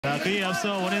자, 그에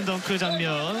앞서 원핸 덩크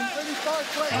장면.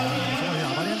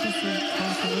 아바리안테스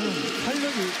선수는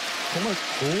활력이 정말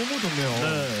너무 좋네요.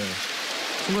 네.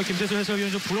 정말 김태수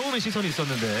해설위원 좀 부러움의 시선이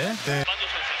있었는데. 네. 아반도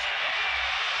선수였습니다.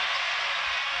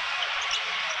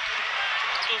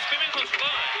 또 스페인 선수가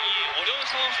이 어려운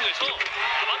상황 속에서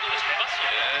아반도를 잘 봤어요.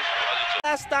 네, 잘 맞았죠.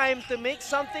 Last time to make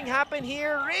something happen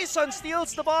here. Rayson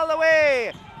steals the ball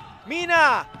away.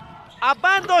 Mina,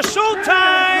 Abando,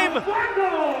 showtime!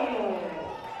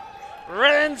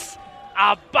 Rhenz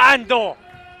Abando.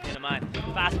 Yan naman,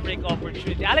 fast break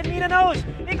opportunity. Alec Mina knows,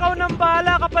 ikaw nang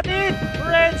bahala kapatid.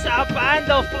 Rhenz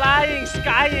Abando flying,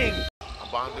 skying.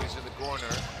 Abando is in the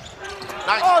corner.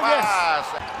 Nice Oh, pass.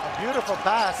 yes. A beautiful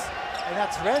pass. And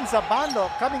that's Rhenz Abando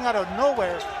coming out of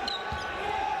nowhere.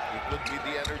 It could be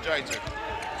the energizer.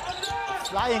 A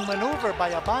flying maneuver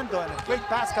by Abando and a great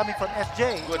pass coming from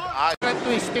FJ. Good eye.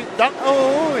 Twisting dunk.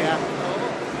 Oh, yeah.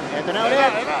 Ito na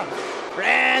ulit.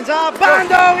 Rhenz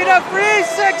Abando with a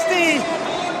 360.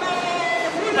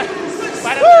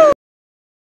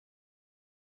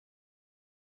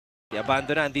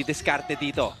 Abando na, hindi diskarte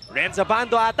dito. Rhenz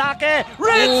Abando atake.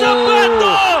 Rhenz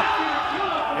Abando!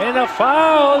 And a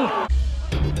foul!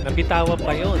 Nabitawan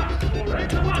pa yun.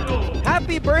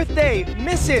 Happy birthday,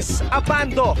 Mrs.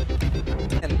 Abando.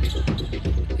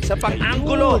 Isa pang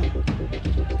anggulo.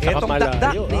 Itong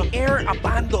dakdak ni Air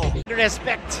Abando.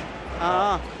 Respect.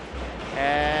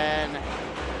 And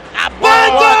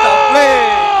Abando!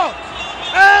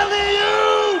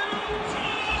 Alley-oop!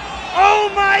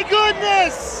 Oh my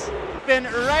goodness! been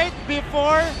right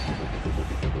before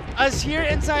us here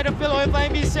inside of Phil Oil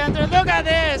Center. Look at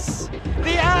this!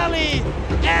 The alley,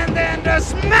 and then the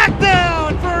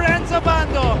smackdown for Rhenz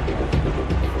Abando.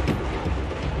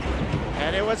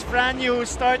 And it was Franyu who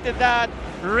started that.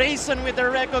 Rayson with the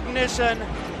recognition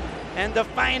and the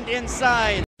find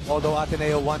inside. Although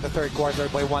Ateneo won the third quarter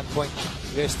by 1 point,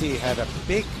 UST had a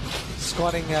big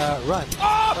scoring run.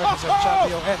 Versus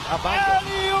Champion and Abando.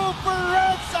 Alley-oop for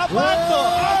Rhenz Abando!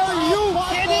 Are you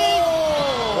kidding?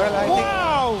 Well, I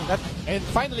think that And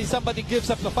finally, somebody gives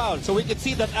up the foul. So we can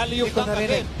see that alley-oop dunk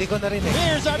again. Di ko narinig.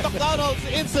 Here's our McDonald's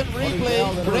instant replay.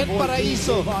 Red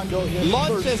Paraiso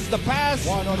launches the pass.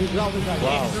 And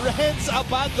Rhenz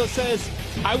Abando says,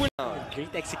 I will...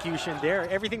 Great execution there.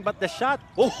 Everything but the shot.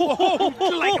 Oh,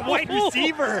 like a wide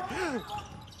receiver.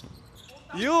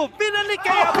 Binalik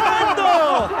kay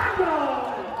Abando!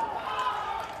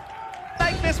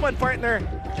 Like this one, partner.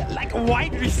 Like a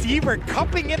wide receiver,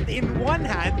 cupping it in one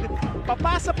hand.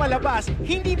 Papasa palabas.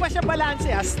 Hindi pa siya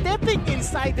balanse. Stepping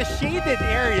inside the shaded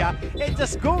area and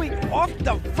just going off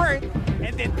the vert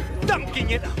and then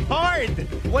dunking it hard.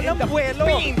 Walang buwelo.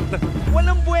 Paint.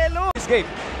 Walang buwelo. This game,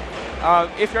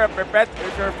 if you're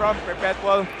from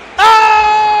Perpetual,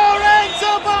 Rhenz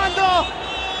Abando!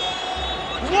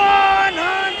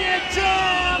 100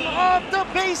 jam off the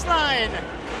baseline.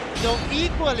 So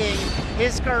equaling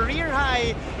his career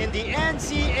high in the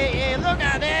NCAA. Look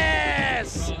at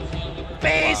this!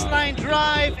 Baseline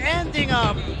drive ending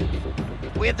up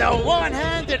with a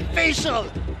one-handed facial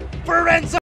for Rhenz.